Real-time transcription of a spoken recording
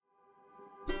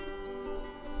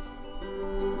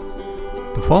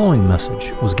The following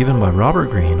message was given by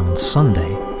Robert Greene on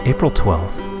Sunday, April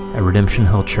 12th at Redemption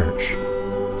Hill Church.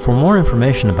 For more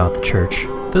information about the church,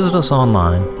 visit us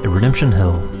online at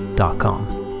redemptionhill.com.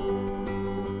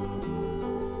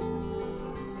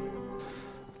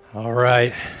 All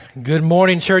right. Good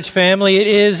morning, church family. It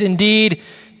is indeed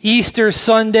Easter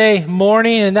Sunday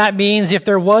morning, and that means if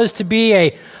there was to be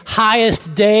a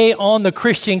highest day on the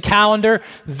Christian calendar,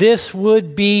 this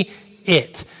would be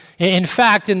it. In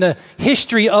fact, in the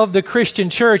history of the Christian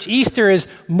church, Easter is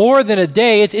more than a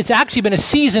day. It's actually been a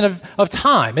season of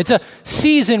time. It's a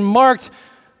season marked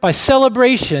by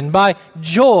celebration, by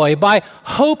joy, by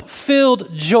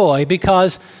hope-filled joy,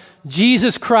 because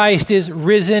Jesus Christ is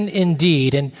risen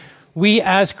indeed. And we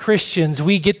as Christians,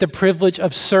 we get the privilege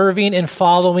of serving and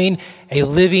following a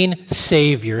living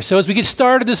Savior. So as we get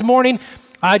started this morning,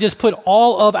 I just put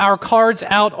all of our cards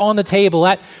out on the table.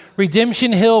 At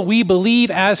Redemption Hill, we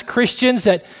believe as Christians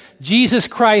that Jesus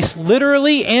Christ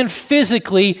literally and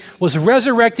physically was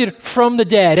resurrected from the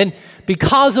dead. And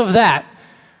because of that,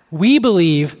 we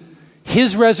believe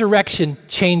his resurrection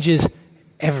changes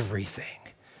everything.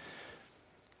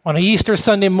 On an Easter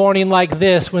Sunday morning like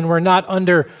this, when we're not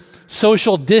under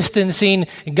social distancing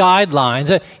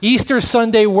guidelines, Easter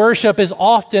Sunday worship is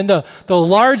often the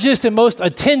largest and most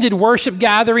attended worship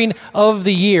gathering of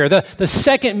the year. The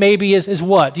second maybe is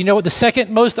what? Do you know what the second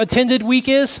most attended week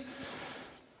is?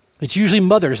 It's usually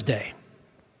Mother's Day.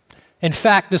 In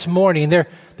fact, this morning, there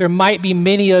might be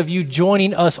many of you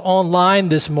joining us online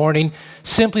this morning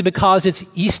simply because it's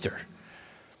Easter.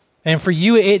 And for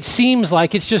you, it seems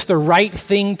like it's just the right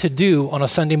thing to do on a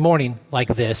Sunday morning like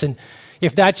this. And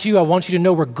if that's you, I want you to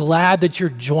know we're glad that you're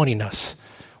joining us.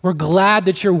 We're glad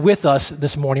that you're with us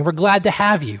this morning. We're glad to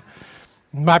have you.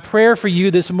 My prayer for you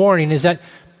this morning is that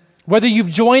whether you've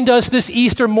joined us this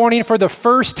Easter morning for the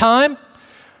first time,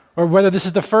 or whether this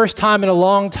is the first time in a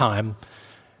long time,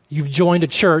 you've joined a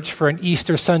church for an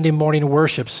Easter Sunday morning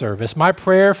worship service. My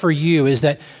prayer for you is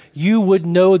that you would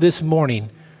know this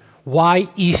morning why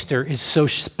Easter is so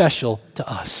special to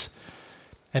us.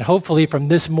 And hopefully from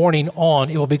this morning on,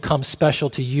 it will become special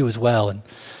to you as well. And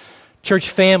church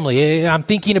family, I'm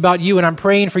thinking about you and I'm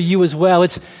praying for you as well.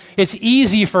 It's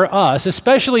easy for us,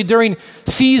 especially during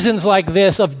seasons like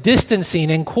this of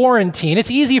distancing and quarantine. It's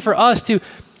easy for us to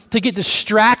get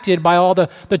distracted by all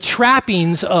the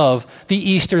trappings of the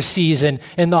Easter season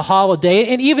and the holiday.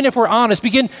 And even if we're honest,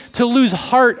 begin to lose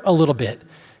heart a little bit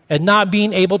and not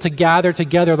being able to gather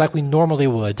together like we normally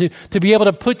would, to be able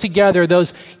to put together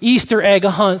those Easter egg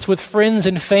hunts with friends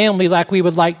and family like we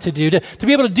would like to do, to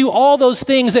be able to do all those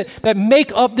things that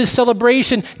make up this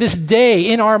celebration, this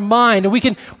day in our mind. And we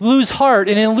can lose heart,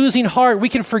 and in losing heart, we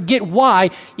can forget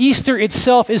why Easter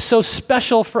itself is so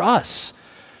special for us.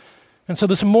 And so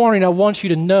this morning, I want you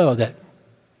to know that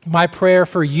my prayer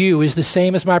for you is the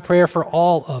same as my prayer for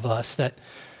all of us, that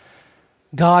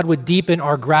God would deepen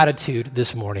our gratitude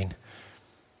this morning,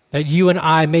 that you and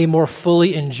I may more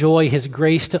fully enjoy his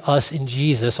grace to us in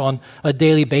Jesus on a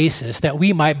daily basis, that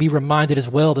we might be reminded as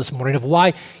well this morning of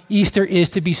why Easter is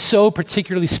to be so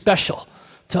particularly special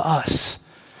to us.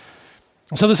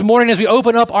 So this morning, as we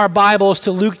open up our Bibles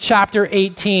to Luke chapter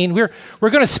 18, we're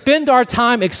going to spend our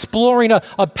time exploring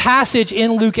a passage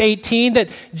in Luke 18 that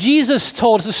Jesus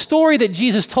told. It's a story that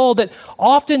Jesus told that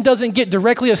often doesn't get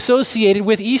directly associated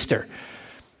with Easter.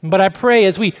 But I pray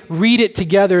as we read it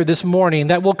together this morning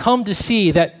that we'll come to see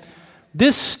that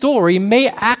this story may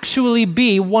actually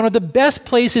be one of the best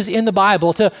places in the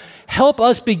Bible to help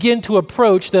us begin to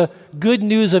approach the good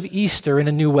news of Easter in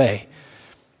a new way.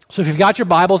 So if you've got your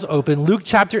Bibles open, Luke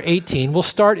chapter 18, we'll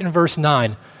start in verse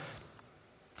 9.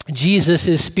 Jesus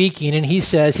is speaking and he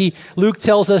says, Luke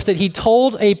tells us that he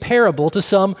told a parable to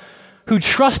some who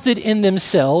trusted in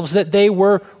themselves that they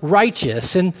were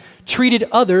righteous and treated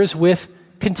others with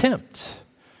contempt.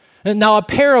 And now a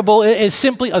parable is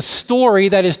simply a story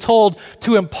that is told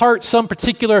to impart some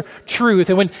particular truth.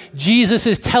 And when Jesus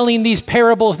is telling these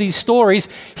parables, these stories,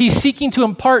 he's seeking to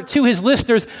impart to his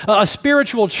listeners a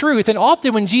spiritual truth. And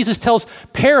often when Jesus tells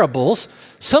parables,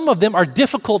 some of them are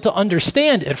difficult to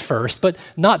understand at first, but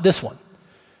not this one.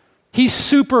 He's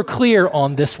super clear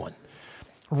on this one.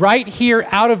 Right here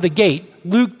out of the gate,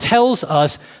 Luke tells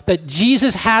us that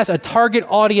Jesus has a target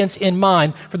audience in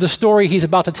mind for the story he's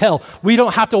about to tell. We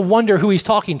don't have to wonder who he's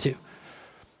talking to.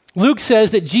 Luke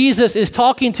says that Jesus is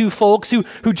talking to folks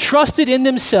who trusted in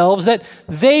themselves that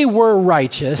they were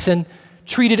righteous and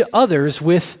treated others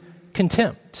with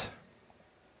contempt.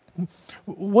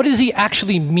 What does he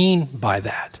actually mean by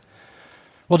that?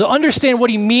 Well, to understand what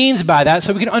he means by that,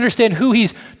 so we can understand who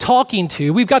he's talking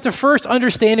to, we've got to first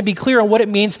understand and be clear on what it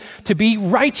means to be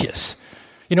righteous.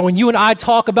 You know, when you and I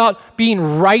talk about being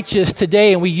righteous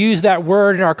today and we use that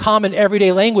word in our common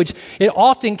everyday language, it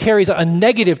often carries a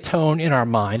negative tone in our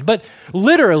mind. But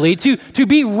literally, to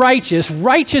be righteous,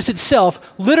 righteous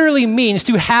itself literally means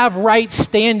to have right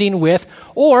standing with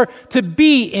or to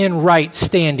be in right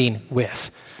standing with.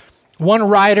 One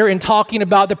writer, in talking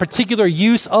about the particular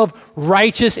use of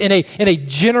righteous in a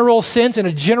general sense, in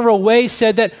a general way,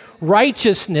 said that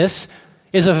righteousness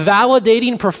is a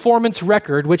validating performance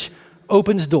record which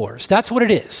opens doors. That's what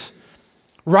it is.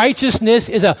 Righteousness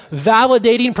is a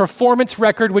validating performance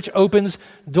record which opens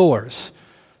doors.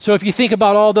 So if you think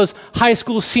about all those high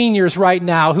school seniors right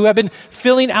now who have been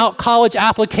filling out college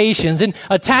applications and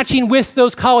attaching with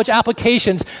those college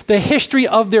applications the history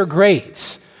of their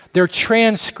grades, their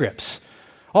transcripts,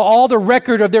 all the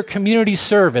record of their community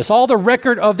service, all the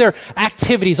record of their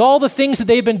activities, all the things that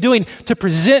they've been doing to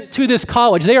present to this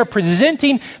college. They are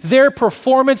presenting their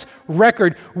performance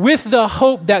record with the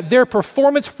hope that their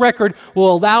performance record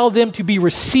will allow them to be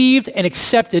received and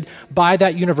accepted by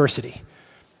that university.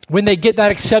 When they get that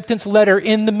acceptance letter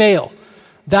in the mail,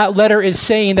 that letter is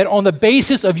saying that on the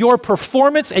basis of your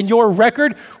performance and your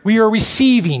record, we are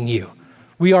receiving you.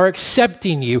 We are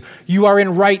accepting you. You are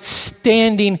in right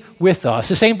standing with us.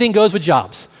 The same thing goes with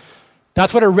jobs.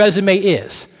 That's what a resume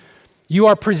is. You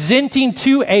are presenting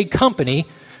to a company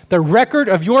the record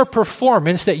of your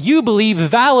performance that you believe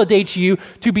validates you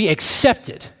to be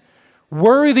accepted,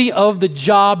 worthy of the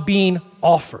job being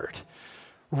offered.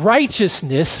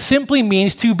 Righteousness simply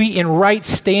means to be in right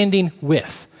standing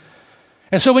with.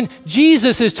 And so when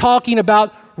Jesus is talking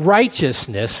about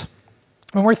righteousness,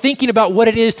 when we're thinking about what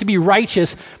it is to be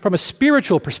righteous from a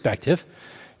spiritual perspective,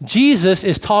 Jesus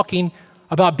is talking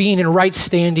about being in right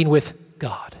standing with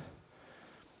God.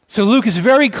 So Luke is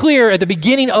very clear at the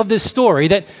beginning of this story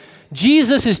that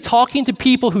Jesus is talking to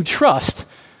people who trust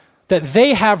that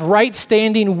they have right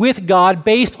standing with God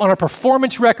based on a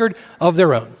performance record of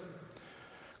their own.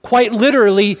 Quite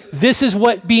literally, this is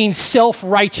what being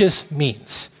self-righteous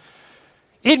means.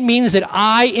 It means that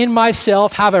I, in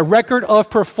myself, have a record of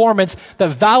performance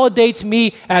that validates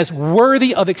me as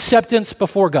worthy of acceptance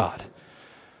before God.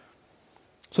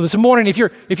 So this morning, if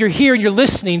you're here and you're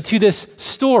listening to this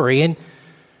story, and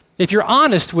if you're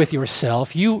honest with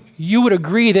yourself, you would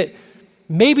agree that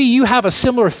maybe you have a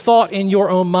similar thought in your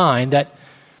own mind that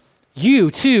you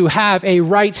too have a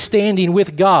right standing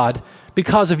with God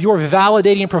because of your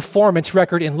validating performance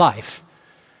record in life.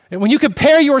 And when you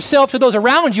compare yourself to those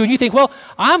around you and you think, well,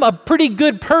 I'm a pretty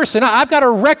good person, I've got a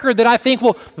record that I think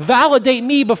will validate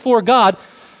me before God,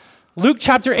 Luke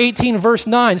chapter 18, verse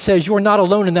 9 says you're not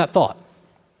alone in that thought.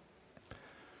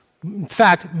 In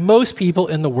fact, most people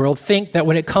in the world think that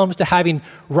when it comes to having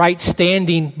right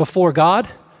standing before God,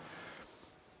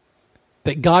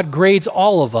 that God grades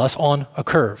all of us on a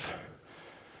curve.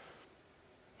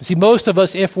 See, most of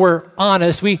us, if we're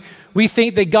honest, we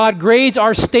think that God grades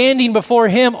our standing before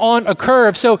Him on a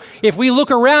curve. So if we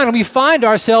look around and we find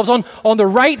ourselves on the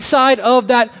right side of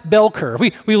that bell curve,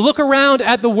 we look around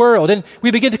at the world and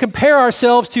we begin to compare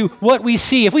ourselves to what we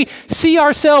see. If we see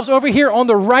ourselves over here on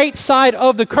the right side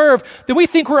of the curve, then we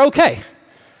think we're okay.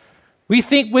 We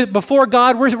think before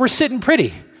God, we're sitting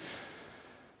pretty.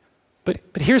 But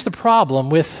here's the problem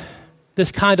with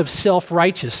this kind of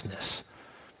self-righteousness.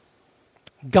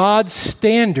 God's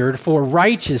standard for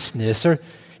righteousness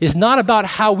is not about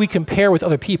how we compare with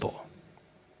other people.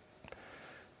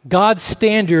 God's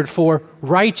standard for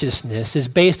righteousness is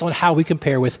based on how we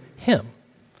compare with Him.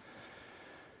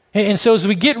 And so as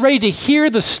we get ready to hear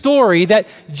the story that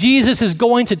Jesus is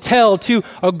going to tell to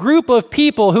a group of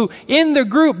people who, in the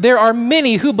group, there are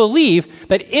many who believe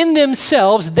that in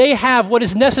themselves they have what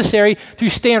is necessary to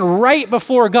stand right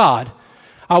before God,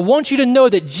 I want you to know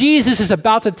that Jesus is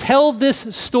about to tell this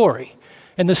story,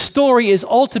 and the story is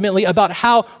ultimately about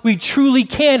how we truly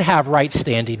can have right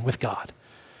standing with God.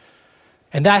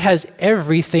 And that has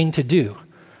everything to do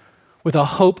with a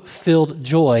hope-filled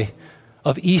joy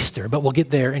of Easter, but we'll get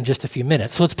there in just a few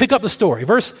minutes. So let's pick up the story.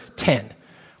 Verse 10.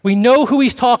 We know who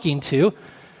he's talking to.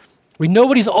 We know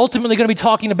what he's ultimately going to be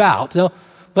talking about. Now,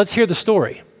 let's hear the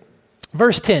story.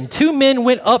 Verse 10. 2 men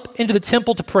went up into the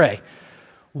temple to pray.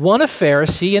 One a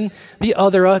Pharisee and the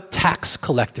other a tax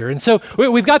collector. And so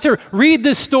we've got to read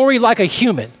this story like a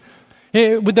human.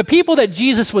 With the people that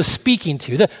Jesus was speaking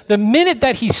to, the minute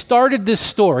that he started this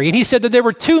story, and he said that there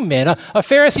were 2 men, a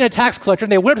Pharisee and a tax collector,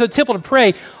 and they went up to the temple to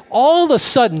pray, all of a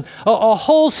sudden, a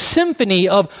whole symphony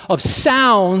of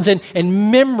sounds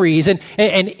and memories and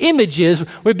images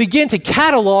would begin to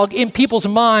catalog in people's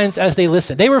minds as they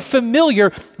listened. They were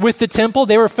familiar with the temple.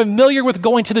 They were familiar with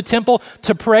going to the temple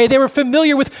to pray. They were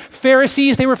familiar with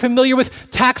Pharisees. They were familiar with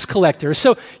tax collectors.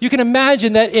 So you can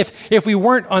imagine that if we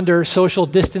weren't under social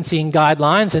distancing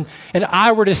guidelines and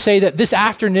I were to say that this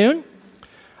afternoon,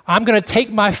 I'm going to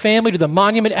take my family to the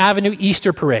Monument Avenue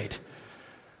Easter Parade.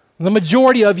 The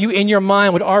majority of you in your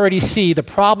mind would already see the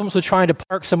problems with trying to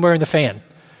park somewhere in the fan.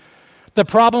 The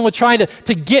problem with trying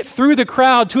to get through the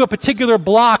crowd to a particular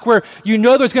block where you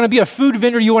know there's going to be a food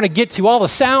vendor you want to get to, all the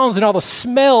sounds and all the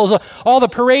smells, all the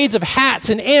parades of hats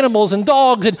and animals and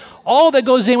dogs and all that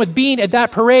goes in with being at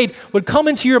that parade would come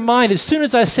into your mind as soon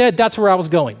as I said that's where I was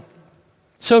going.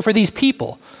 So for these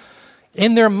people,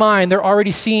 in their mind, they're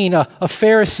already seeing a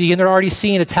Pharisee and they're already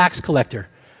seeing a tax collector.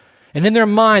 And in their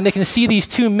mind, they can see these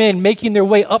two men making their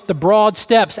way up the broad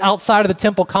steps outside of the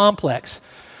temple complex,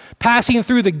 passing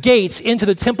through the gates into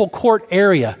the temple court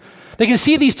area. They can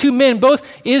see these two men, both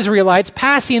Israelites,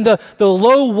 passing the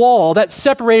low wall that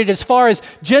separated as far as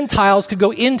Gentiles could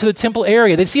go into the temple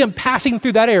area. They see them passing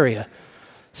through that area,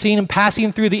 seeing them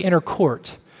passing through the inner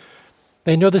court.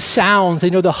 They know the sounds, they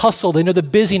know the hustle, they know the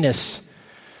busyness.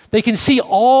 They can see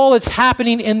all that's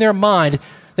happening in their mind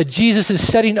that Jesus is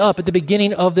setting up at the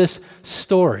beginning of this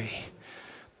story.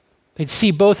 They'd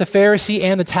see both the Pharisee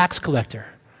and the tax collector,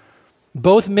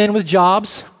 both men with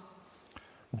jobs,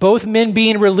 both men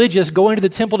being religious, going to the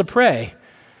temple to pray.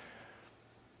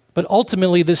 But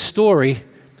ultimately, this story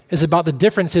is about the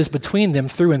differences between them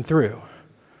through and through.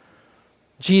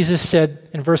 Jesus said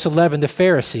in verse 11, the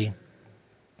Pharisee,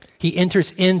 he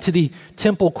enters into the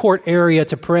temple court area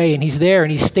to pray, and he's there,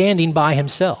 and he's standing by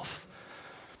himself.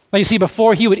 Now you see,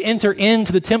 before he would enter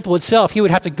into the temple itself, he would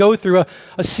have to go through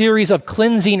a series of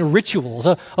cleansing rituals,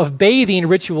 of bathing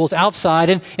rituals outside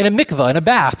in a mikvah, in a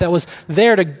bath that was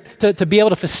there to be able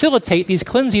to facilitate these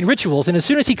cleansing rituals. And as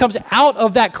soon as he comes out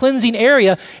of that cleansing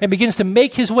area and begins to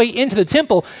make his way into the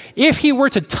temple, if he were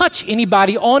to touch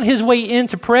anybody on his way in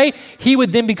to pray, he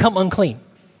would then become unclean.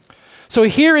 So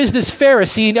here is this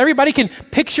Pharisee, and everybody can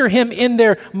picture him in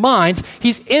their minds.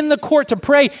 He's in the court to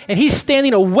pray, and he's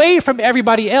standing away from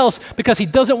everybody else because he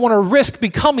doesn't want to risk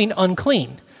becoming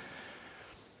unclean.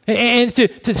 And to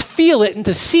feel it and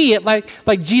to see it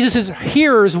like Jesus'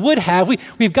 hearers would have,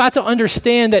 we've got to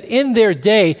understand that in their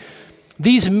day,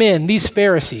 these men, these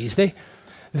Pharisees, they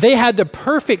had the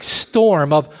perfect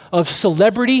storm of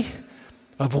celebrity,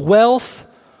 of wealth,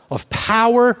 of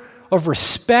power, of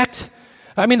respect.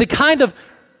 I mean, the kind of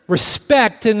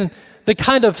respect and the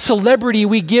kind of celebrity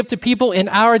we give to people in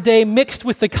our day mixed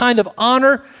with the kind of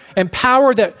honor and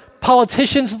power that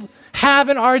politicians have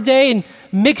in our day and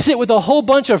mix it with a whole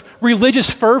bunch of religious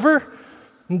fervor.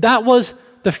 And that was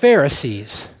the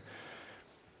Pharisees.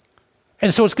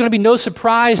 And so it's going to be no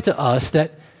surprise to us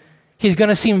that he's going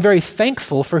to seem very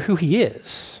thankful for who he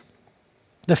is.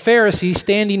 The Pharisee,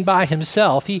 standing by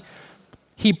himself,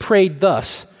 he prayed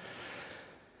thus,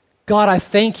 God, I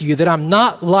thank you that I'm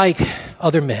not like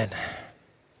other men,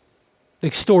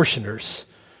 extortioners,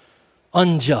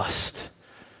 unjust,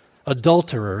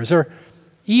 adulterers, or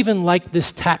even like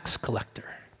this tax collector.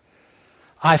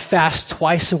 I fast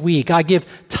twice a week. I give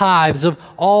tithes of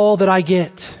all that I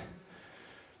get.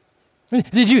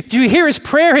 Did you hear his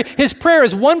prayer? His prayer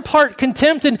is one part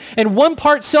contempt and one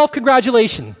part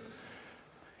self-congratulation.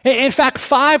 In fact,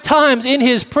 5 times in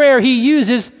his prayer, he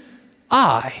uses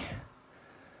I.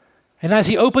 And as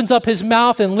he opens up his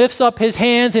mouth and lifts up his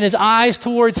hands and his eyes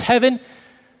towards heaven,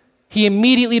 he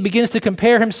immediately begins to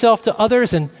compare himself to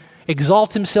others and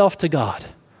exalt himself to God.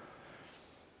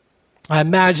 I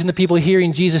imagine the people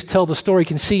hearing Jesus tell the story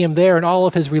can see him there in all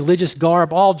of his religious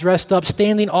garb, all dressed up,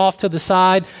 standing off to the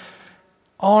side,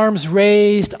 arms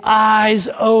raised, eyes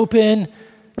open.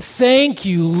 Thank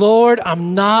you, Lord.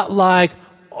 I'm not like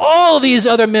all these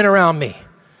other men around me,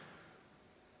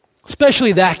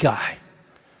 especially that guy.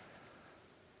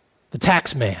 The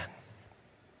tax man.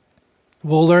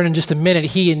 We'll learn in just a minute,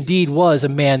 he indeed was a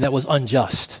man that was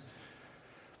unjust.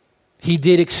 He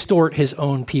did extort his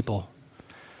own people.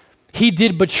 He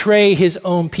did betray his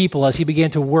own people as he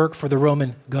began to work for the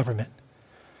Roman government.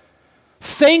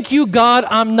 Thank you, God,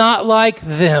 I'm not like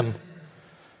them.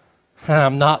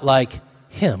 I'm not like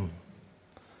him.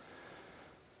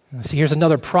 See, here's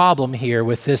another problem here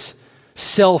with this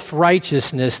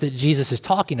self-righteousness that Jesus is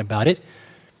talking about.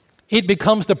 It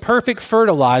becomes the perfect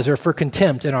fertilizer for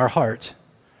contempt in our heart.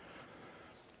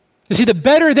 You see, the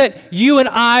better that you and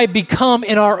I become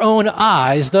in our own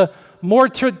eyes, the more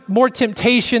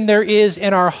temptation there is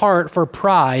in our heart for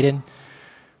pride. And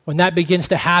when that begins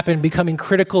to happen, becoming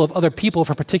critical of other people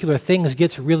for particular things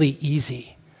gets really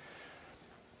easy.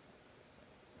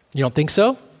 You don't think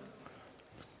so?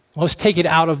 Well, let's take it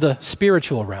out of the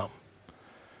spiritual realm.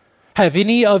 Have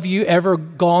any of you ever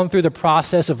gone through the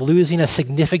process of losing a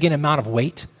significant amount of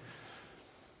weight?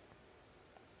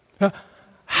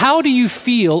 How do you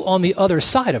feel on the other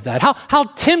side of that? How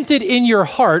tempted in your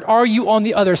heart are you on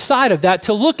the other side of that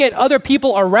to look at other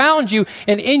people around you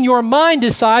and in your mind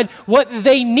decide what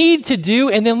they need to do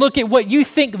and then look at what you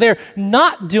think they're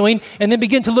not doing and then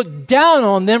begin to look down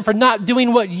on them for not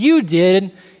doing what you did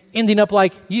and ending up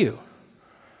like you?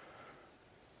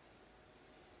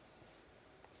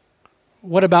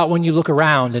 What about when you look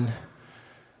around and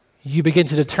you begin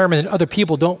to determine that other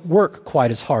people don't work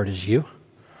quite as hard as you?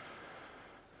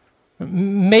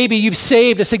 Maybe you've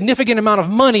saved a significant amount of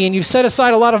money and you've set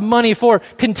aside a lot of money for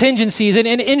contingencies and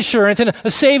insurance and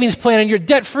a savings plan and you're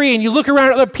debt-free, and you look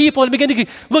around at other people and begin to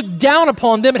look down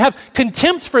upon them and have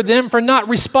contempt for them for not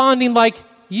responding like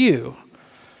you.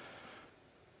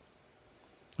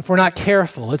 If we're not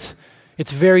careful, it's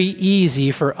very easy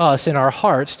for us in our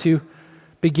hearts to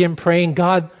begin praying,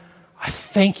 God, I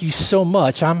thank you so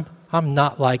much. I'm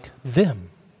not like them.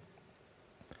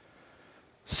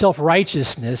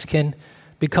 Self-righteousness can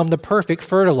become the perfect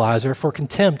fertilizer for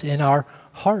contempt in our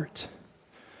heart.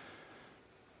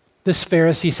 This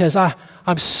Pharisee says,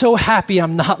 I'm so happy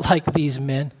I'm not like these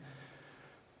men.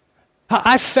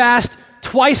 I fast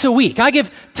twice a week. I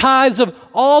give tithes of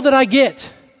all that I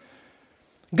get.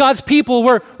 God's people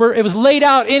it was laid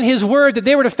out in his word that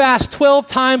they were to fast 12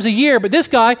 times a year, but this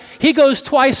guy, he goes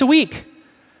twice a week.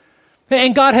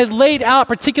 And God had laid out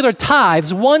particular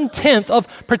tithes, 1/10 of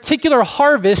particular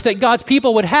harvest that God's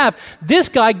people would have. This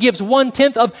guy gives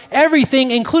 1/10 of everything,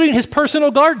 including his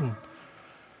personal garden.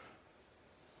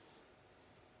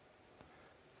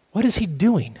 What is he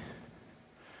doing?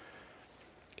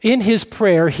 In his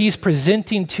prayer, he's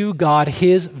presenting to God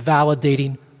his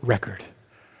validating record.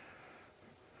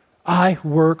 I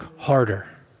work harder.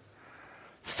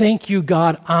 Thank you,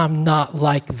 God, I'm not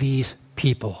like these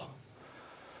people.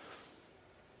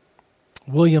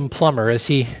 William Plummer, as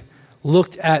he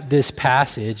looked at this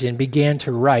passage and began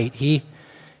to write,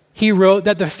 he wrote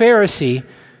that the Pharisee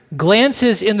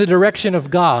glances in the direction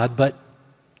of God but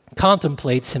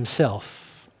contemplates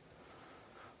himself.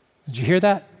 Did you hear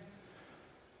that?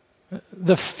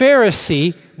 The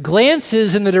Pharisee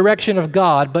glances in the direction of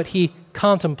God, but he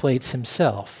contemplates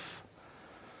himself.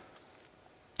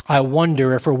 I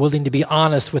wonder if we're willing to be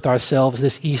honest with ourselves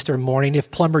this Easter morning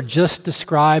if Plummer just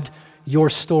described your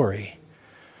story.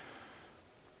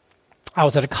 I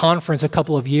was at a conference a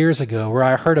couple of years ago where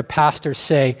I heard a pastor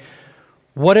say,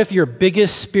 what if your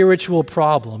biggest spiritual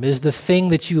problem is the thing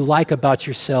that you like about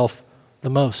yourself the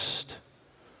most?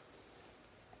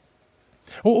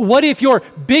 What if your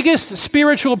biggest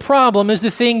spiritual problem is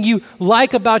the thing you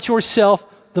like about yourself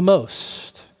the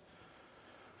most?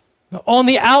 On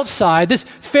the outside, this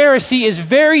Pharisee is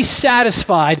very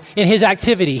satisfied in his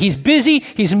activity. He's busy,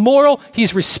 he's moral,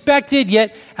 he's respected,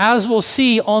 yet as we'll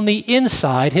see on the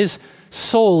inside, his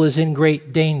soul is in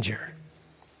great danger.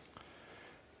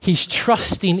 He's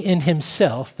trusting in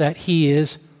himself that he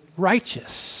is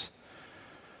righteous.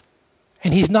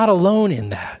 And he's not alone in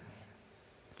that.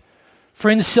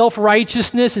 Friends,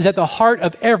 self-righteousness is at the heart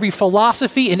of every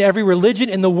philosophy and every religion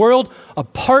in the world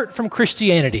apart from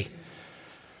Christianity.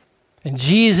 And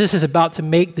Jesus is about to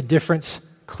make the difference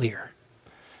clear.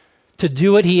 To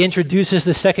do it, he introduces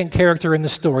the second character in the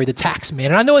story, the tax man.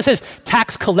 And I know it says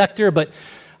tax collector, but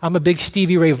I'm a big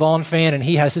Stevie Ray Vaughan fan, and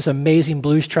he has this amazing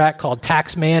blues track called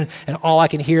Tax Man, and all I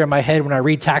can hear in my head when I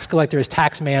read tax collector is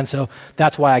tax man, so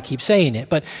that's why I keep saying it.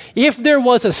 But if there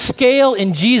was a scale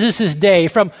in Jesus' day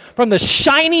from the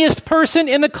shiniest person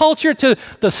in the culture to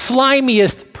the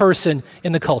slimiest person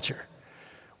in the culture,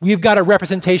 we've got a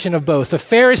representation of both, the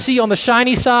Pharisee on the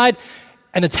shiny side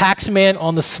and the tax man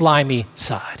on the slimy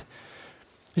side.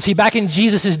 You see, back in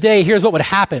Jesus' day, here's what would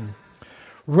happen.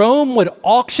 Rome would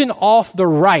auction off the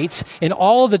rights in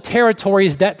all of the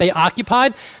territories that they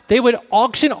occupied. They would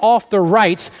auction off the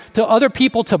rights to other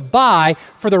people to buy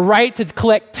for the right to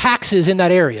collect taxes in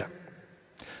that area.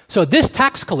 So this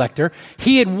tax collector,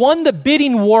 he had won the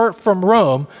bidding war from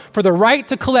Rome for the right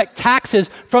to collect taxes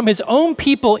from his own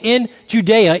people in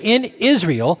Judea, in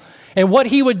Israel. And what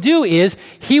he would do is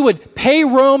he would pay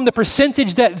Rome the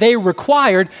percentage that they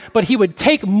required, but he would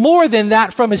take more than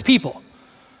that from his people.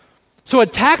 So a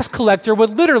tax collector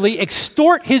would literally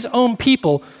extort his own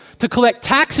people to collect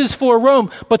taxes for Rome,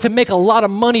 but to make a lot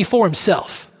of money for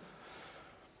himself.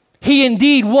 He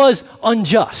indeed was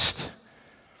unjust.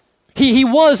 He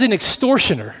was an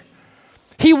extortioner.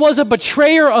 He was a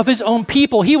betrayer of his own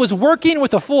people. He was working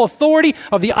with the full authority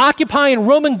of the occupying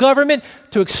Roman government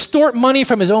to extort money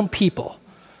from his own people.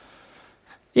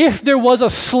 If there was a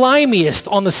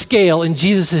slimiest on the scale in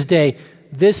Jesus' day,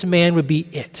 this man would be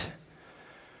it.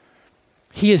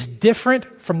 He is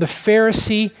different from the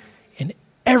Pharisee in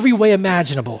every way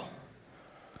imaginable.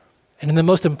 And in the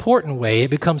most important way, it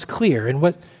becomes clear in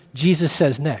what Jesus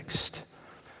says next.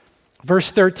 Verse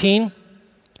 13,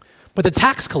 but the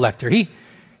tax collector,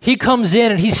 he comes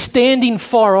in and he's standing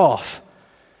far off.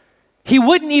 He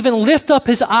wouldn't even lift up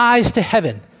his eyes to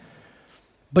heaven,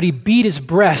 but he beat his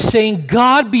breast, saying,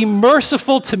 God, be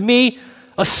merciful to me,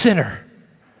 a sinner.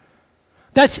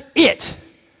 That's it.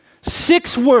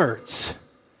 6 words.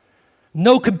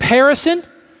 No comparison,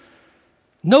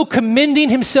 no commending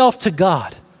himself to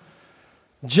God,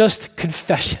 just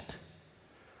confession.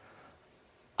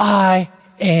 I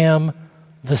am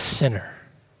the sinner.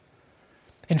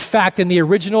 In fact, in the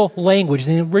original language,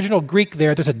 in the original Greek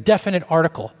there's a definite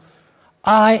article.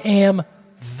 I am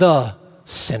the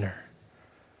sinner.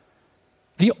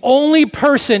 The only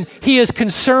person he is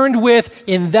concerned with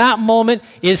in that moment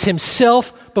is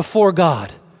himself before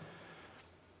God.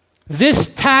 This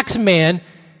tax man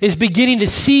is beginning to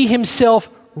see himself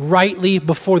rightly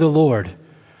before the Lord.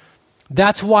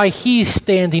 That's why he's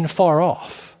standing far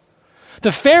off. The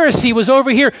Pharisee was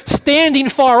over here standing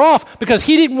far off because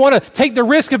he didn't want to take the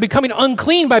risk of becoming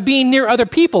unclean by being near other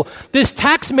people. This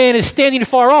tax man is standing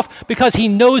far off because he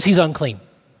knows he's unclean.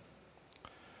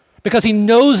 Because he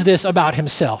knows this about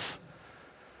himself.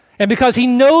 And because he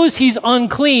knows he's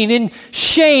unclean, in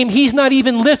shame, he's not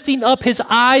even lifting up his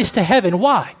eyes to heaven.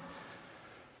 Why?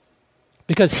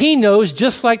 Because he knows,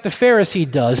 just like the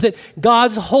Pharisee does, that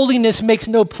God's holiness makes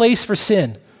no place for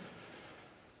sin.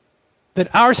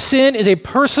 That our sin is a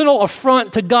personal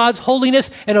affront to God's holiness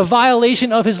and a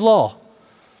violation of his law.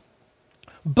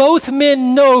 Both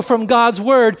men know from God's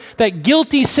word that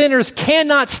guilty sinners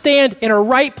cannot stand in a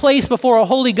right place before a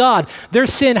holy God. Their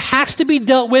sin has to be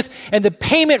dealt with, and the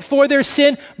payment for their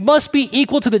sin must be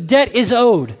equal to the debt is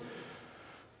owed.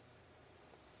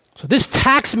 So this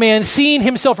tax man, seeing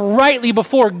himself rightly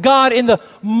before God in the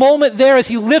moment there as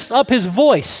he lifts up his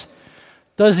voice,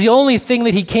 does the only thing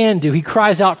that he can do. He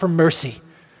cries out for mercy.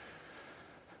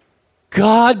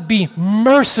 God, be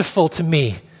merciful to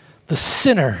me, the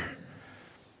sinner.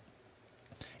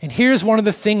 And here's one of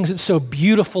the things that's so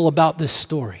beautiful about this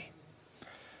story.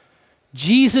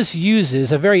 Jesus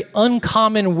uses a very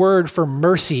uncommon word for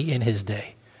mercy in his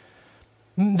day.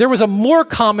 There was a more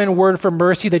common word for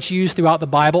mercy that's used throughout the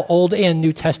Bible, Old and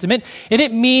New Testament, and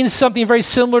it means something very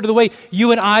similar to the way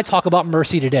you and I talk about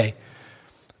mercy today.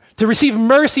 To receive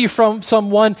mercy from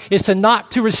someone is to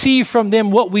not to receive from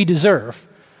them what we deserve.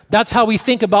 That's how we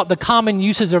think about the common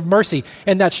uses of mercy,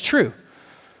 and that's true.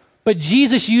 But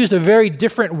Jesus used a very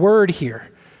different word here.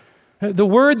 The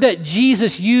word that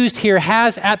Jesus used here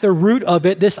has at the root of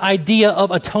it this idea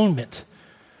of atonement.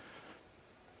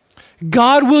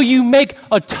 God, will you make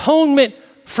atonement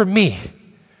for me?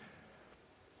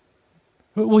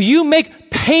 Will you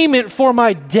make payment for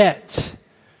my debt?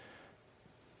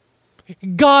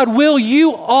 God, will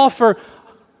you offer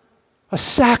a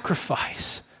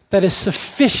sacrifice that is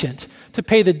sufficient to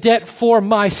pay the debt for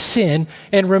my sin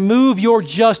and remove your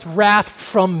just wrath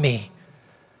from me?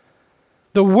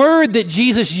 The word that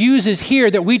Jesus uses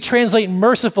here that we translate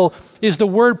merciful is the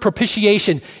word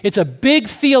propitiation. It's a big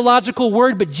theological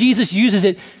word, but Jesus uses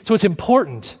it, so it's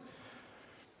important.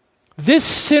 This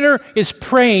sinner is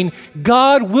praying,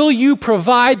 God, will you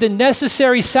provide the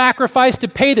necessary sacrifice to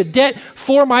pay the debt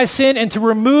for my sin and to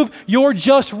remove your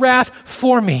just wrath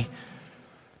for me?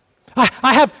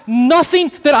 I have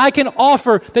nothing that I can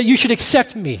offer that you should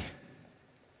accept me.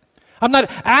 I'm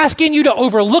not asking you to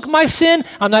overlook my sin.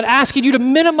 I'm not asking you to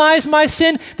minimize my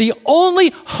sin. The only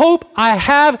hope I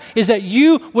have is that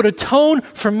you would atone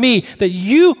for me, that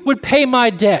you would pay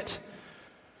my debt.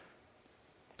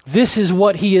 This is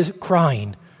what he is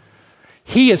crying.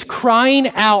 He is crying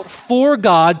out for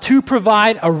God to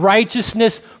provide a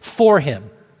righteousness for him.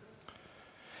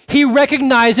 He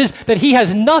recognizes that he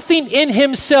has nothing in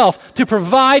himself to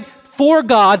provide for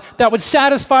God that would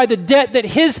satisfy the debt that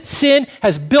his sin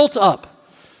has built up.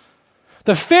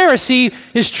 The Pharisee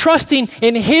is trusting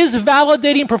in his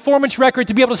validating performance record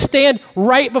to be able to stand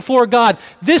right before God.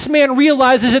 This man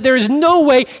realizes that there is no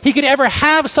way he could ever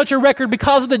have such a record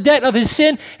because of the debt of his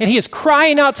sin, and he is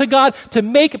crying out to God to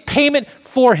make payment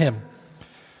for him,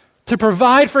 to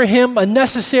provide for him a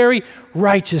necessary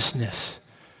righteousness.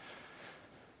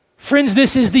 Friends,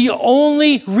 this is the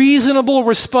only reasonable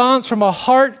response from a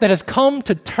heart that has come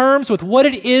to terms with what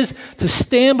it is to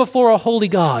stand before a holy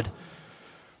God.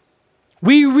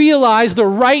 We realize the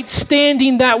right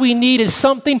standing that we need is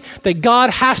something that God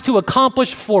has to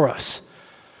accomplish for us.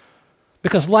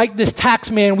 Because like this tax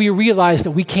man, we realize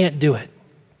that we can't do it.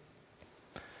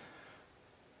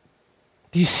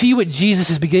 Do you see what Jesus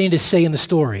is beginning to say in the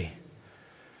story?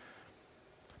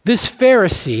 This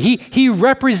Pharisee, he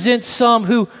represents some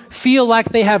who feel like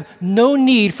they have no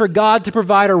need for God to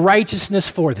provide a righteousness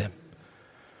for them.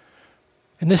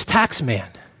 And this tax man,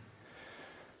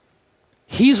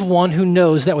 he's one who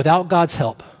knows that without God's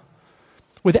help,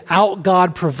 without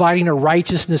God providing a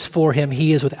righteousness for him,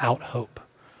 he is without hope.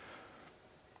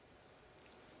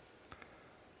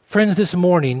 Friends, this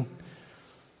morning,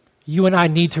 you and I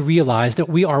need to realize that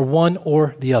we are one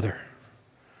or the other.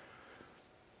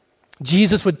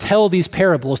 Jesus would tell these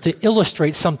parables to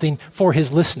illustrate something for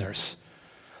his listeners,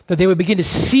 that they would begin to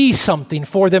see something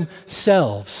for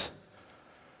themselves.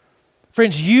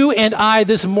 Friends, you and I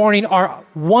this morning are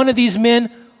one of these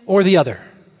men or the other.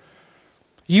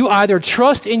 You either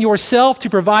trust in yourself to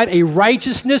provide a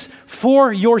righteousness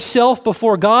for yourself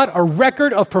before God, a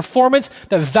record of performance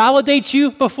that validates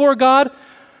you before God,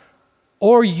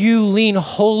 or you lean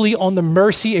wholly on the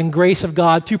mercy and grace of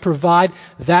God to provide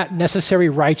that necessary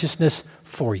righteousness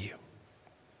for you.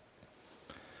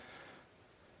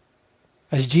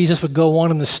 As Jesus would go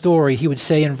on in the story, he would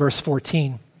say in verse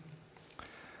 14,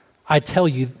 I tell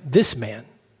you, this man,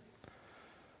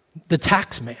 the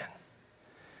tax man,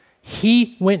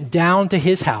 he went down to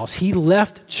his house. He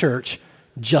left church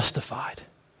justified.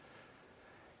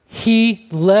 He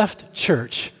left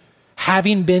church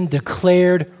having been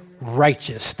declared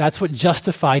righteous. That's what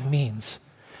justified means.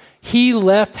 He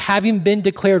left having been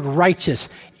declared righteous,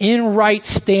 in right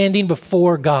standing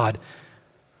before God.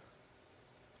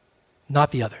 Not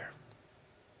the other.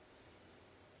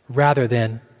 Rather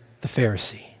than the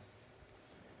Pharisee.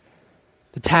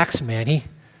 The tax man,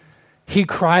 he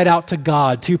cried out to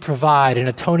God to provide an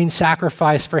atoning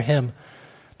sacrifice for him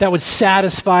that would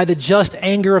satisfy the just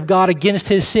anger of God against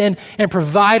his sin and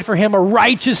provide for him a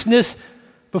righteousness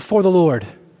before the Lord.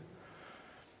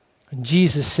 And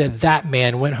Jesus said that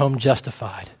man went home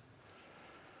justified.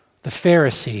 The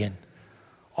Pharisee and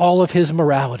all of his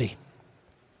morality,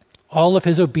 all of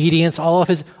his obedience, all of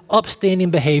his upstanding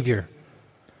behavior,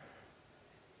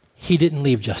 he didn't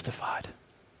leave justified.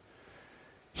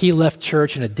 He left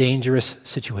church in a dangerous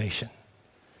situation.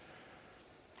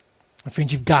 And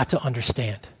friends, you've got to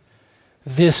understand,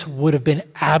 this would have been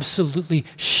absolutely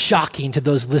shocking to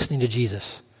those listening to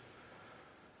Jesus.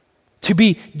 To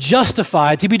be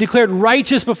justified, to be declared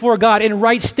righteous before God, in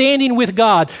right standing with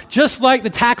God, just like the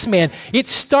tax man. It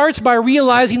starts by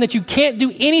realizing that you can't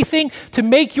do anything to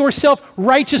make yourself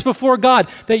righteous before God,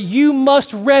 that you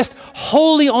must rest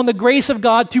wholly on the grace of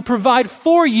God to provide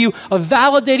for you a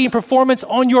validating performance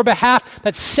on your behalf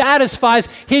that satisfies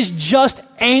his just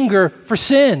anger for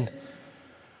sin.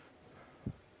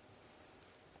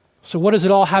 So what does it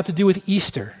all have to do with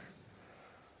Easter?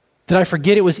 Did I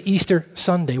forget it was Easter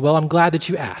Sunday? Well, I'm glad that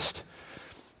you asked.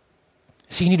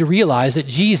 So you need to realize that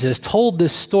Jesus told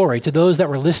this story to those that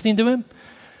were listening to him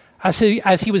as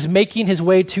he was making his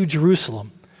way to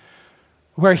Jerusalem,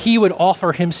 where he would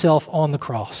offer himself on the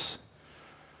cross.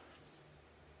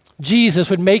 Jesus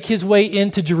would make his way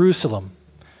into Jerusalem,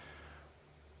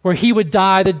 where he would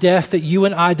die the death that you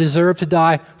and I deserve to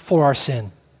die for our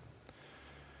sin.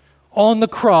 On the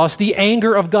cross, the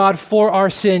anger of God for our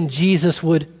sin, Jesus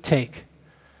would take.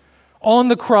 On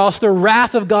the cross, the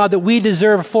wrath of God that we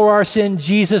deserve for our sin,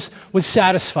 Jesus would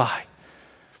satisfy.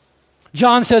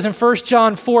 John says in 1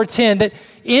 John 4:10 that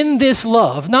in this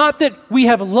love, not that we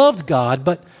have loved God,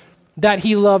 but that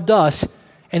he loved us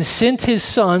and sent his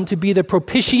Son to be the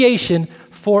propitiation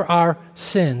for our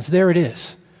sins. There it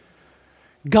is.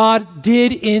 God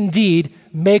did indeed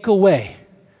make a way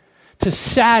to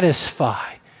satisfy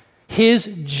his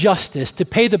justice, to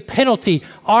pay the penalty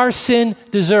our sin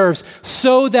deserves,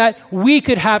 so that we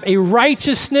could have a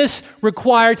righteousness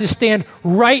required to stand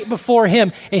right before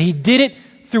him. And he did it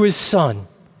through his Son.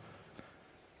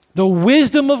 The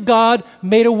wisdom of God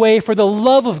made a way for the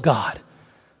love of God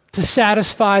to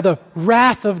satisfy the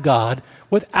wrath of God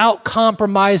without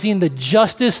compromising the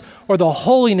justice or the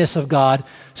holiness of God,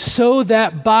 so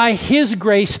that by his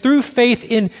grace, through faith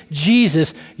in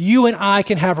Jesus, you and I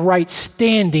can have right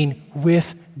standing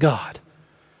with God.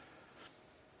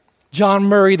 John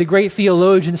Murray, the great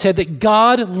theologian, said that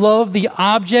God loved the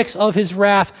objects of his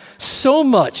wrath so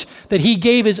much that he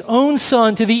gave his own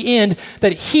Son to the end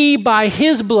that he, by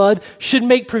his blood, should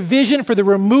make provision for the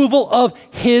removal of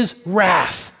his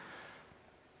wrath.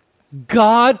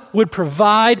 God would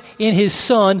provide in his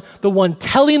Son, the one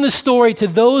telling the story to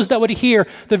those that would hear,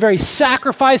 the very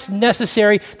sacrifice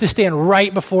necessary to stand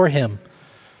right before him.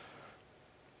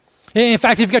 In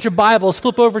fact, if you've got your Bibles,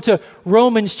 flip over to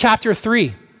Romans chapter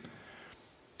 3.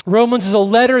 Romans is a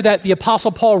letter that the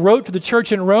Apostle Paul wrote to the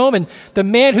church in Rome, and the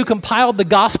man who compiled the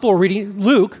gospel reading,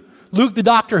 Luke the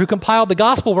doctor who compiled the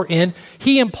gospel we're in,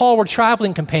 he and Paul were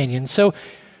traveling companions. So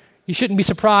you shouldn't be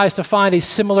surprised to find a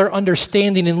similar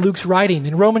understanding in Luke's writing.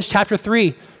 In Romans chapter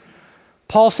 3,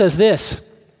 Paul says this,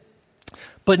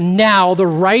 "But now the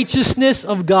righteousness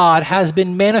of God has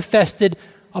been manifested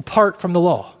apart from the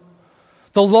law."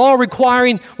 The law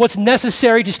requiring what's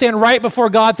necessary to stand right before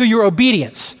God through your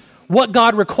obedience, what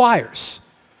God requires.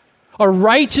 A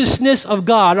righteousness of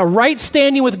God, a right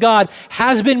standing with God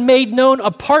has been made known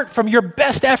apart from your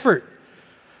best effort.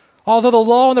 Although the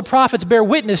law and the prophets bear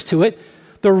witness to it,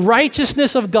 the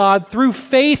righteousness of God through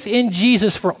faith in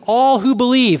Jesus for all who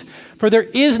believe, for there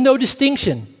is no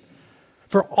distinction.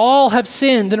 For all have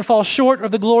sinned and fall short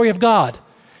of the glory of God.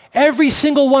 Every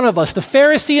single one of us, the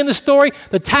Pharisee in the story,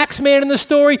 the tax man in the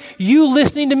story, you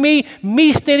listening to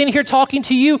me standing here talking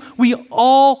to you, we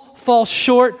all fall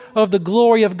short of the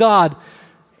glory of God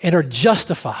and are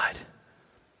justified,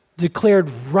 declared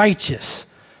righteous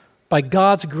by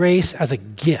God's grace as a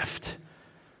gift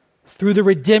through the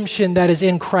redemption that is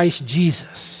in Christ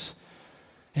Jesus.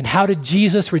 And how did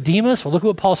Jesus redeem us? Well, look at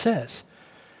what Paul says.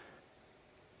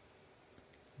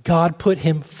 God put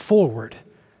him forward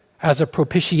as a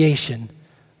propitiation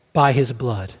by his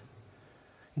blood.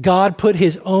 God put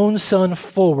his own Son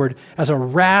forward as a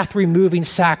wrath-removing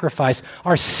sacrifice.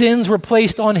 Our sins were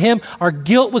placed on him. Our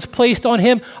guilt was placed on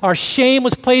him. Our shame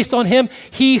was placed on him.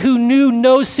 He who knew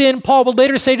no sin, Paul will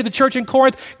later say to the church in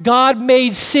Corinth, God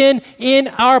made sin in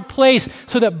our place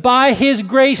so that by his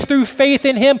grace through faith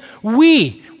in him,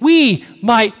 we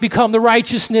might become the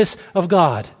righteousness of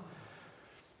God.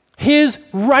 His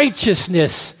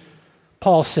righteousness,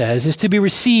 Paul says, is to be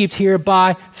received here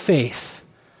by faith.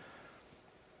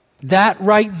 That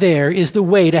right there is the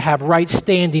way to have right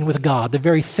standing with God, the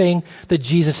very thing that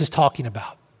Jesus is talking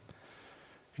about.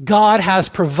 God has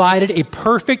provided a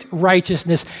perfect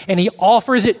righteousness, and he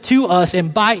offers it to us,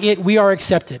 and by it we are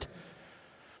accepted.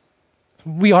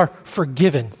 We are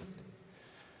forgiven.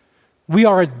 We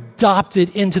are adopted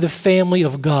into the family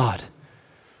of God.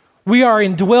 We are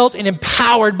indwelt and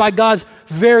empowered by God's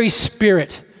very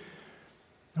Spirit.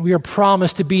 We are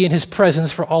promised to be in his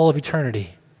presence for all of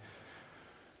eternity.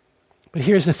 But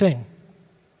here's the thing.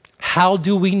 How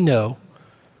do we know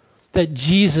that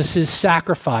Jesus'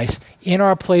 sacrifice in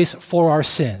our place for our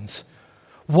sins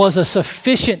was a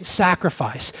sufficient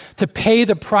sacrifice to pay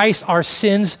the price our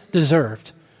sins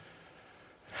deserved?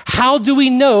 How do we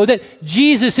know that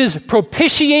Jesus'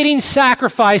 propitiating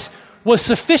sacrifice was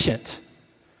sufficient?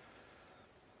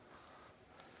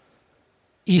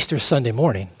 Easter Sunday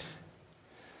morning,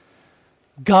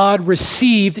 God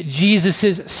received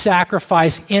Jesus'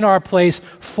 sacrifice in our place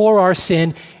for our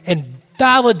sin and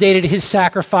validated his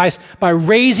sacrifice by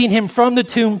raising him from the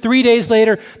tomb 3 days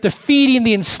later, defeating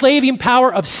the enslaving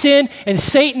power of sin and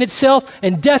Satan itself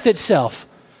and death itself.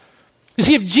 You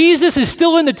see, if Jesus is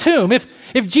still in the tomb, if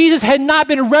Jesus had not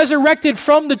been resurrected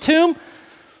from the tomb,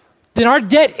 then our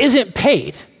debt isn't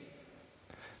paid.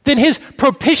 Then his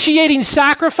propitiating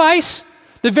sacrifice,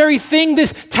 the very thing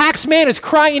this tax man is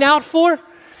crying out for,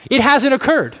 it hasn't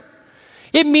occurred.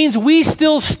 It means we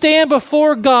still stand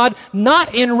before God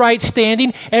not in right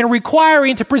standing and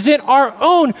requiring to present our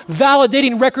own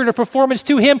validating record of performance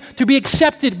to him to be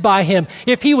accepted by him.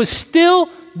 If he was still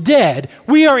dead,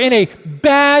 we are in a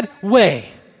bad way.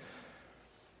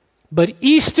 But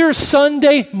Easter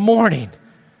Sunday morning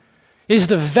is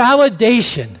the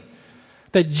validation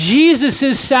that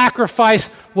Jesus' sacrifice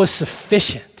was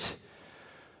sufficient.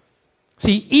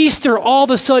 See, Easter all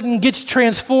of a sudden gets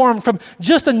transformed from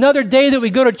just another day that we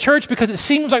go to church because it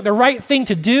seems like the right thing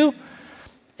to do.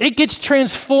 It gets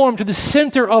transformed to the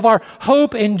center of our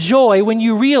hope and joy when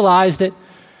you realize that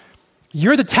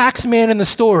you're the tax man in the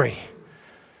story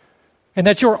and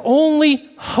that your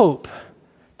only hope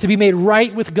to be made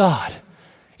right with God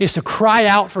is to cry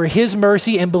out for his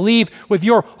mercy and believe with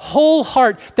your whole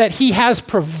heart that he has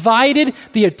provided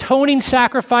the atoning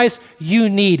sacrifice you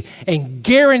need and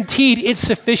guaranteed its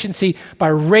sufficiency by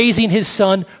raising his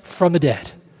Son from the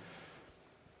dead.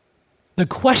 The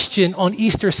question on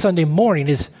Easter Sunday morning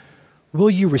is, will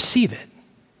you receive it?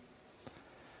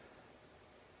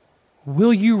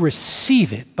 Will you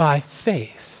receive it by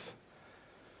faith?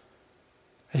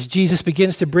 As Jesus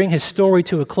begins to bring his story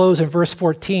to a close in verse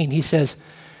 14, he says,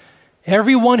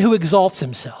 everyone who exalts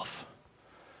himself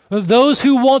Those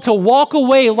who want to walk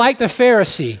away like the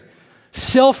Pharisee,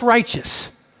 self-righteous,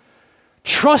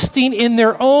 trusting in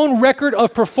their own record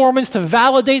of performance to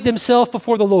validate themselves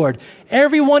before the Lord.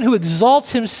 Everyone who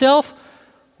exalts himself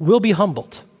will be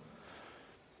humbled.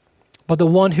 But the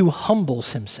one who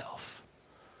humbles himself,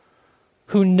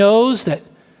 who knows that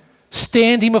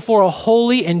standing before a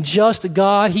holy and just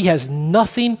God, he has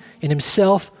nothing in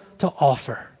himself to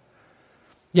offer,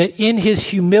 yet in his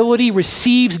humility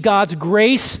receives God's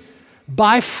grace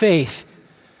by faith,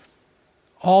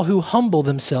 all who humble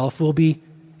themselves will be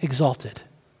exalted.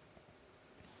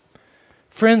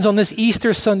 Friends, on this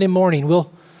Easter Sunday morning, will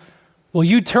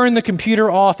you turn the computer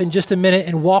off in just a minute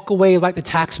and walk away like the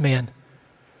tax man?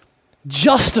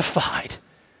 Justified,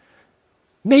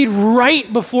 made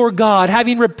right before God,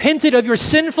 having repented of your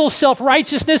sinful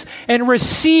self-righteousness and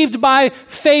received by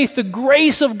faith the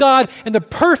grace of God and the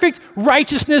perfect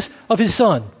righteousness of his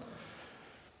Son?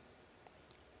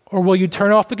 Or will you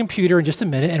turn off the computer in just a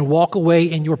minute and walk away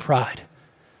in your pride,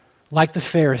 like the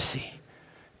Pharisee,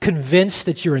 convinced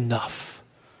that you're enough,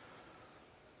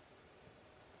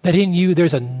 that in you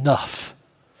there's enough?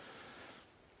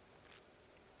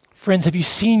 Friends, have you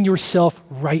seen yourself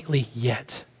rightly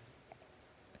yet?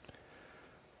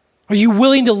 Are you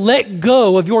willing to let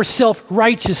go of your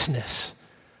self-righteousness?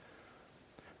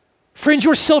 Friends,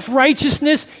 your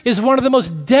self-righteousness is one of the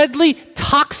most deadly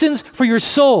toxins for your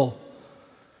soul.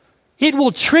 It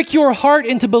will trick your heart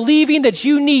into believing that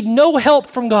you need no help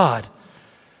from God.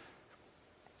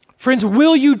 Friends,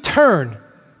 will you turn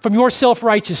from your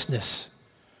self-righteousness?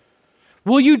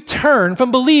 Will you turn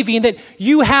from believing that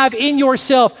you have in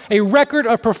yourself a record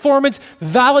of performance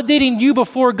validating you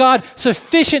before God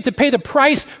sufficient to pay the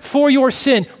price for your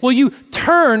sin? Will you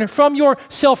turn from your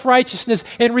self-righteousness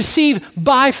and receive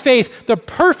by faith the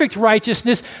perfect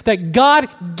righteousness that God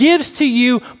gives to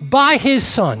you by his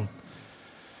Son?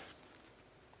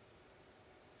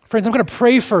 Friends, I'm going to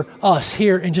pray for us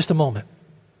here in just a moment.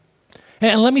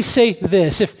 And let me say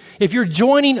this. If you're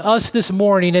joining us this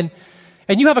morning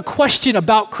and you have a question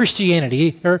about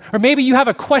Christianity, or maybe you have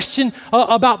a question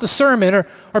about the sermon,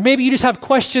 or maybe you just have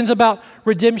questions about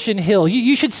Redemption Hill,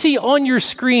 you should see on your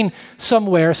screen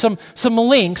somewhere some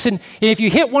links. And if you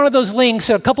hit one of those links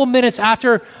a couple minutes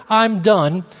after I'm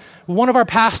done, one of our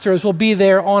pastors will be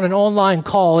there on an online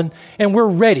call, and we're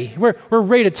ready. We're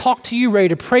ready to talk to you, ready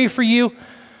to pray for you.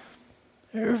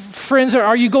 Friends,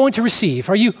 are you going to receive?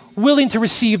 Are you willing to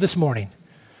receive this morning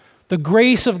the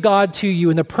grace of God to you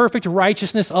and the perfect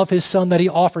righteousness of his Son that he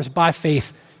offers by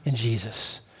faith in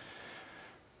Jesus?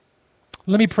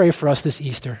 Let me pray for us this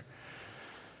Easter.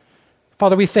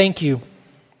 Father, we thank you.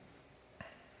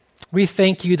 We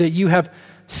thank you that you have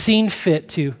seen fit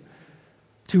to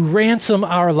ransom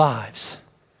our lives,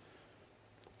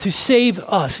 to save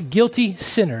us, guilty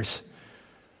sinners,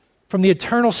 from the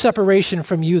eternal separation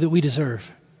from you that we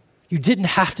deserve. You didn't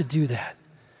have to do that.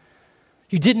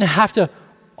 You didn't have to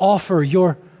offer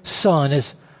your Son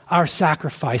as our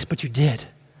sacrifice, but you did.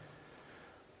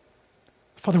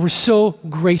 Father, we're so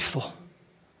grateful.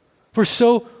 We're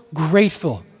so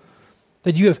grateful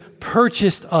that you have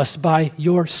purchased us by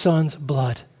your Son's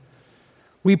blood.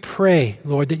 We pray,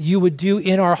 Lord, that you would do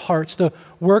in our hearts the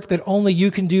work that only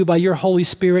you can do by your Holy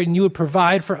Spirit, and you would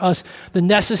provide for us the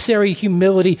necessary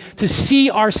humility to see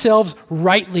ourselves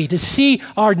rightly, to see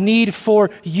our need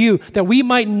for you, that we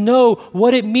might know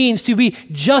what it means to be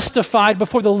justified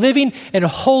before the living and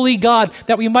holy God,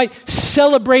 that we might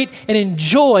celebrate and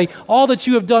enjoy all that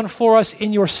you have done for us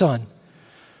in your Son.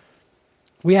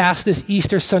 We ask this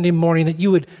Easter Sunday morning that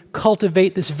you would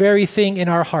cultivate this very thing in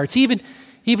our hearts, even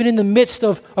in the midst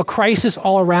of a crisis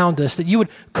all around us, that you would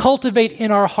cultivate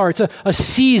in our hearts a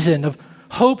season of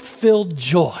hope-filled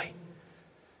joy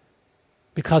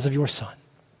because of your Son.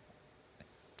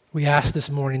 We ask this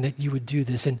morning that you would do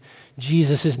this in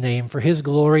Jesus' name for his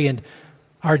glory and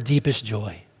our deepest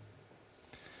joy.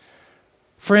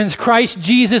 Friends, Christ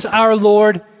Jesus our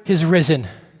Lord is risen.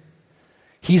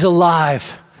 He's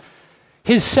alive.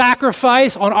 His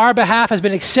sacrifice on our behalf has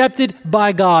been accepted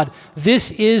by God. This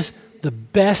is the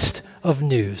best of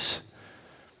news.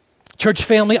 Church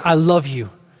family, I love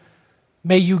you.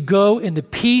 May you go in the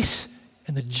peace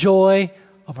and the joy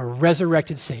of a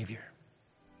resurrected Savior.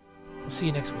 We'll see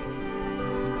you next week.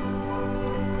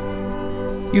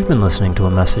 You've been listening to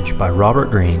a message by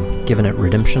Robert Greene given at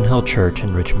Redemption Hill Church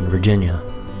in Richmond, Virginia.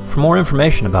 For more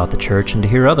information about the church and to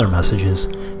hear other messages,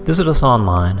 visit us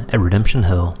online at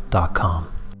redemptionhill.com.